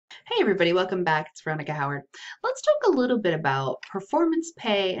Hey everybody, welcome back. It's Veronica Howard. Let's talk a little bit about performance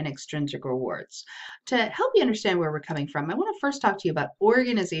pay and extrinsic rewards. To help you understand where we're coming from, I want to first talk to you about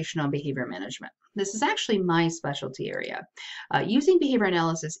organizational behavior management. This is actually my specialty area. Using behavior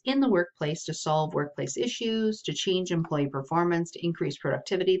analysis in the workplace to solve workplace issues, to change employee performance, to increase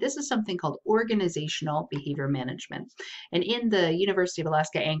productivity. This is something called organizational behavior management. And in the University of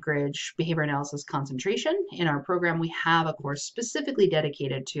Alaska Anchorage behavior analysis concentration, in our program, we have a course specifically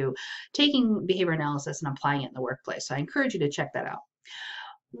dedicated to taking behavior analysis and applying it in the workplace. So I encourage you to check that out.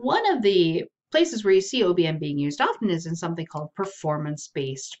 One of the places where you see OBM being used often is in something called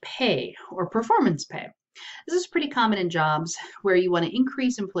performance-based pay or performance pay. This is pretty common in jobs where you want to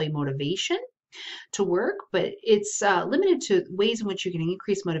increase employee motivation to work, but it's limited to ways in which you can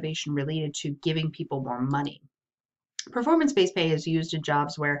increase motivation related to giving people more money. Performance-based pay is used in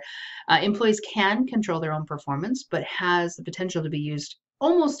jobs where employees can control their own performance, but has the potential to be used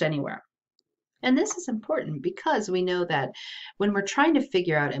almost anywhere. And this is important because we know that when we're trying to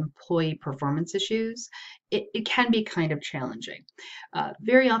figure out employee performance issues, it can be kind of challenging.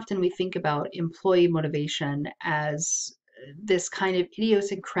 Very often we think about employee motivation as this kind of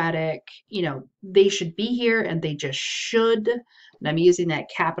idiosyncratic, they should be here and they just should. And I'm using that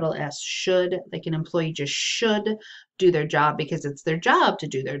capital S should, like an employee just should do their job because it's their job to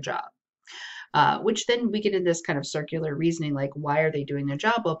do their job. Which then we get into this kind of circular reasoning, like, why are they doing their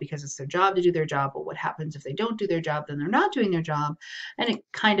job? Well, because it's their job to do their job. But what happens if they don't do their job? Then they're not doing their job. And it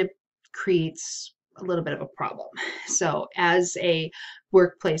kind of creates a little bit of a problem. So as a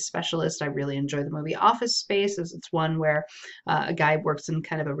workplace specialist, I really enjoy the movie Office Space, as it's one where a guy works in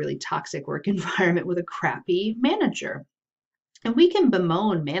kind of a really toxic work environment with a crappy manager. And we can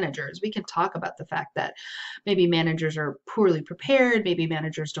bemoan managers. We can talk about the fact that maybe managers are poorly prepared, maybe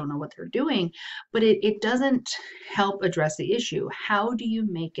managers don't know what they're doing, but it doesn't help address the issue. How do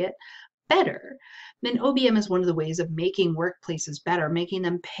you make it better? Then OBM is one of the ways of making workplaces better, making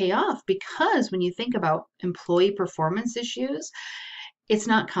them pay off, because when you think about employee performance issues, it's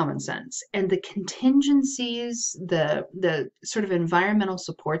not common sense. And the contingencies, the sort of environmental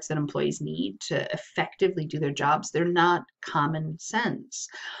supports that employees need to effectively do their jobs, they're not common sense.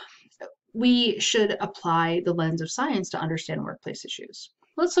 We should apply the lens of science to understand workplace issues.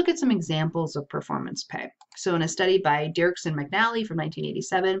 Let's look at some examples of performance pay. So in a study by Dirks and McNally from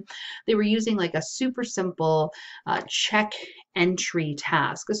 1987, they were using like a super simple check entry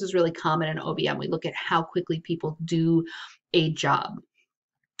task. This is really common in OBM. We look at how quickly people do a job.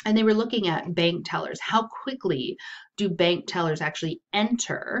 And they were looking at bank tellers. How quickly do bank tellers actually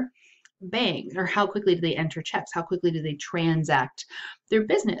enter bank, or how quickly do they enter checks? How quickly do they transact their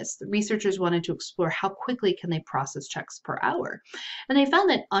business? The researchers wanted to explore how quickly can they process checks per hour. And they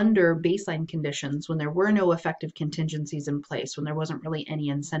found that under baseline conditions, when there were no effective contingencies in place, when there wasn't really any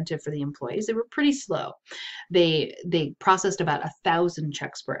incentive for the employees, they were pretty slow. They processed about 1,000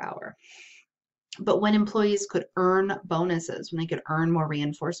 checks per hour. But when employees could earn bonuses, when they could earn more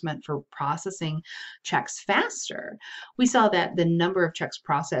reinforcement for processing checks faster, we saw that the number of checks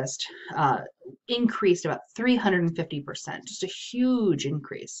processed increased about 350%, just a huge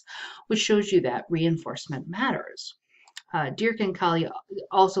increase, which shows you that reinforcement matters. Dirk and Kali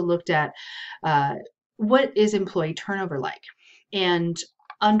also looked at what is employee turnover like. And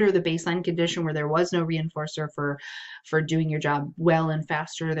under the baseline condition where there was no reinforcer for doing your job well and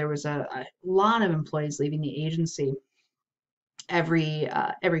faster, there was a lot of employees leaving the agency every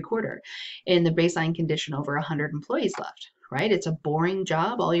quarter. In the baseline condition, over 100 employees left. Right? It's a boring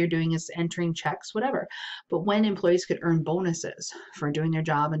job. All you're doing is entering checks, whatever. But when employees could earn bonuses for doing their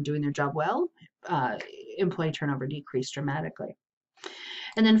job and doing their job well, employee turnover decreased dramatically.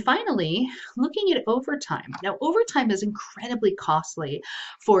 And then finally, looking at overtime. Now, overtime is incredibly costly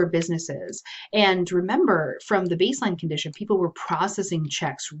for businesses. And remember, from the baseline condition, people were processing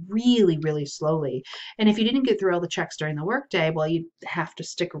checks really, really slowly. And if you didn't get through all the checks during the workday, well, you'd have to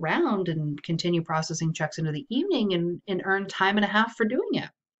stick around and continue processing checks into the evening and earn time and a half for doing it.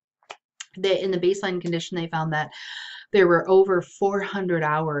 In the baseline condition, they found that there were over 400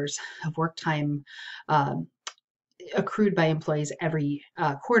 hours of work time accrued by employees every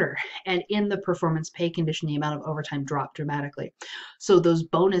quarter. And in the performance pay condition, the amount of overtime dropped dramatically. So those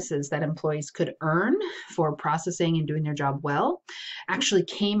bonuses that employees could earn for processing and doing their job well actually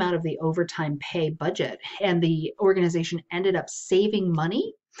came out of the overtime pay budget. And the organization ended up saving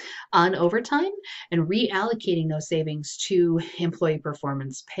money on overtime and reallocating those savings to employee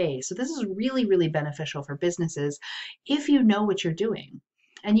performance pay. So this is really, really beneficial for businesses if you know what you're doing.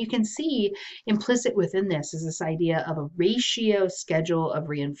 And you can see implicit within this is this idea of a ratio schedule of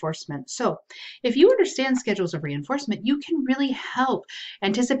reinforcement. So if you understand schedules of reinforcement, you can really help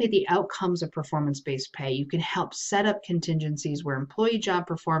anticipate the outcomes of performance-based pay. You can help set up contingencies where employee job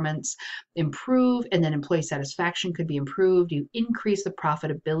performance improve, and then employee satisfaction could be improved. You increase the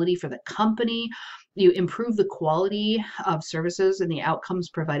profitability for the company. You improve the quality of services and the outcomes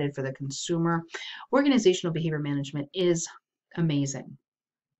provided for the consumer. Organizational behavior management is amazing.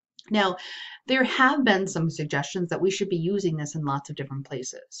 Now, there have been some suggestions that we should be using this in lots of different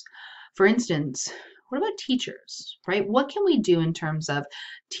places. For instance, what about teachers, right? What can we do in terms of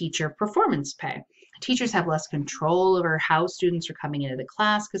teacher performance pay? Teachers have less control over how students are coming into the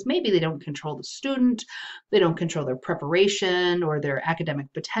class because maybe they don't control the student, they don't control their preparation or their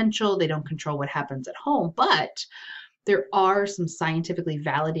academic potential, they don't control what happens at home, but there are some scientifically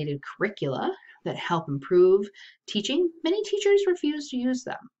validated curricula that help improve teaching. Many teachers refuse to use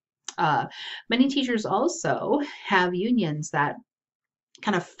them. Many teachers also have unions that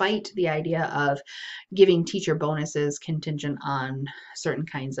kind of fight the idea of giving teacher bonuses contingent on certain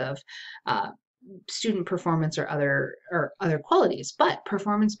kinds of student performance or other qualities. But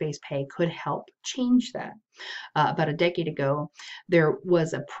performance-based pay could help change that. About a decade ago, there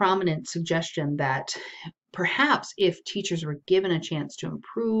was a prominent suggestion that perhaps if teachers were given a chance to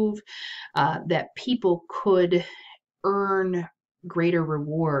improve, that people could earn greater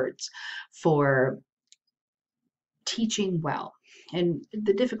rewards for teaching well. And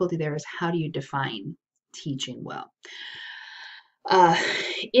the difficulty there is, how do you define teaching well?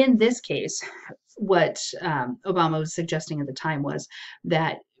 In this case, what Obama was suggesting at the time was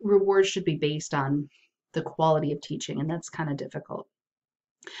that rewards should be based on the quality of teaching, and that's kind of difficult.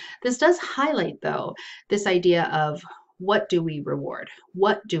 This does highlight, though, this idea of what do we reward?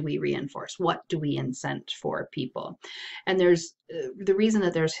 What do we reinforce? What do we incent for people? And there's the reason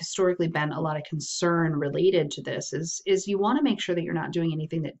that there's historically been a lot of concern related to this is you want to make sure that you're not doing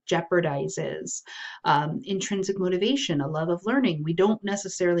anything that jeopardizes intrinsic motivation, a love of learning. We don't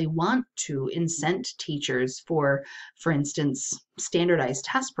necessarily want to incent teachers for instance, standardized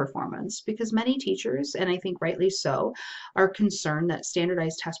test performance, because many teachers, and I think rightly so, are concerned that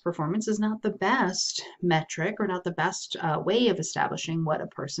standardized test performance is not the best metric or not the best way of establishing what a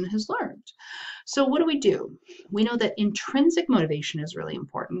person has learned. So what do? We know that intrinsic motivation is really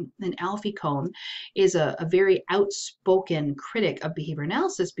important, and Alfie Kohn is a very outspoken critic of behavior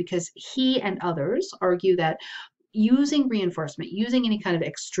analysis because he and others argue that using reinforcement, using any kind of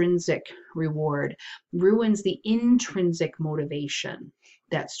extrinsic reward, ruins the intrinsic motivation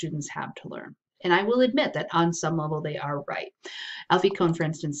that students have to learn. And I will admit that on some level they are right. Alfie Kohn, for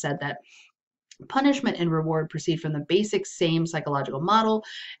instance, said that punishment and reward proceed from the basic same psychological model,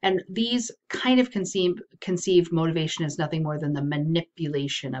 and these kind of conceive motivation as nothing more than the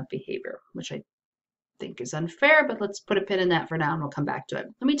manipulation of behavior, which I think is unfair, but let's put a pin in that for now and we'll come back to it.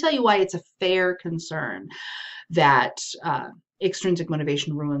 Let me tell you why it's a fair concern that extrinsic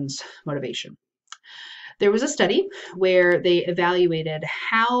motivation ruins motivation. There was a study where they evaluated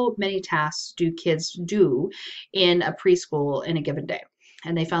how many tasks do kids do in a preschool in a given day.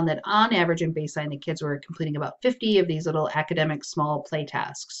 And they found that on average in baseline, the kids were completing about 50 of these little academic small play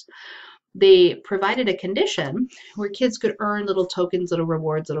tasks. They provided a condition where kids could earn little tokens, little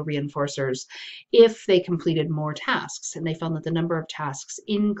rewards, little reinforcers if they completed more tasks. And they found that the number of tasks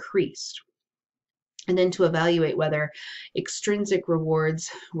increased. And then to evaluate whether extrinsic rewards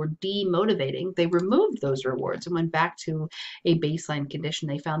were demotivating, they removed those rewards and went back to a baseline condition.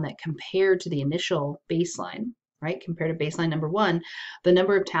 They found that compared to the initial baseline, right, compared to baseline number one, the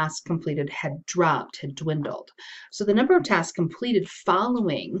number of tasks completed had dropped, had dwindled. So the number of tasks completed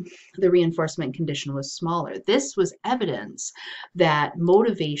following the reinforcement condition was smaller. This was evidence that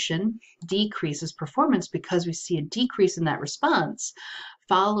motivation decreases performance because we see a decrease in that response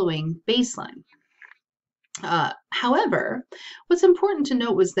following baseline. However, what's important to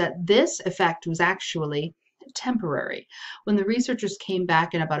note was that this effect was actually temporary. When the researchers came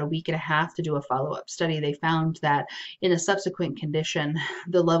back in about a week and a half to do a follow-up study, they found that in a subsequent condition,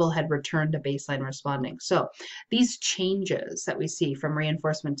 the level had returned to baseline responding. So these changes that we see from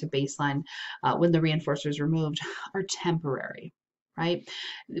reinforcement to baseline when the reinforcer is removed are temporary. Right?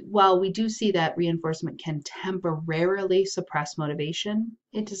 While we do see that reinforcement can temporarily suppress motivation,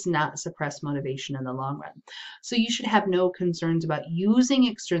 it does not suppress motivation in the long run. So you should have no concerns about using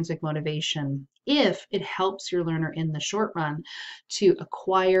extrinsic motivation if it helps your learner in the short run to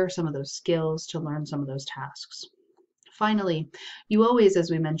acquire some of those skills, to learn some of those tasks. Finally, you always, as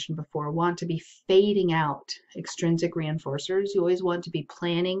we mentioned before, want to be fading out extrinsic reinforcers. You always want to be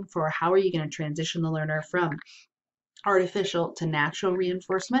planning for how are you going to transition the learner from artificial to natural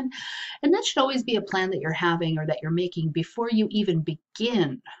reinforcement. And that should always be a plan that you're having or that you're making before you even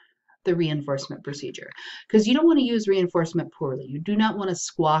begin the reinforcement procedure, because you don't want to use reinforcement poorly. You do not want to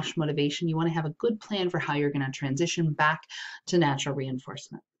squash motivation. You want to have a good plan for how you're going to transition back to natural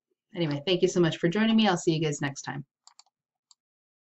reinforcement. Anyway, thank you so much for joining me. I'll see you guys next time.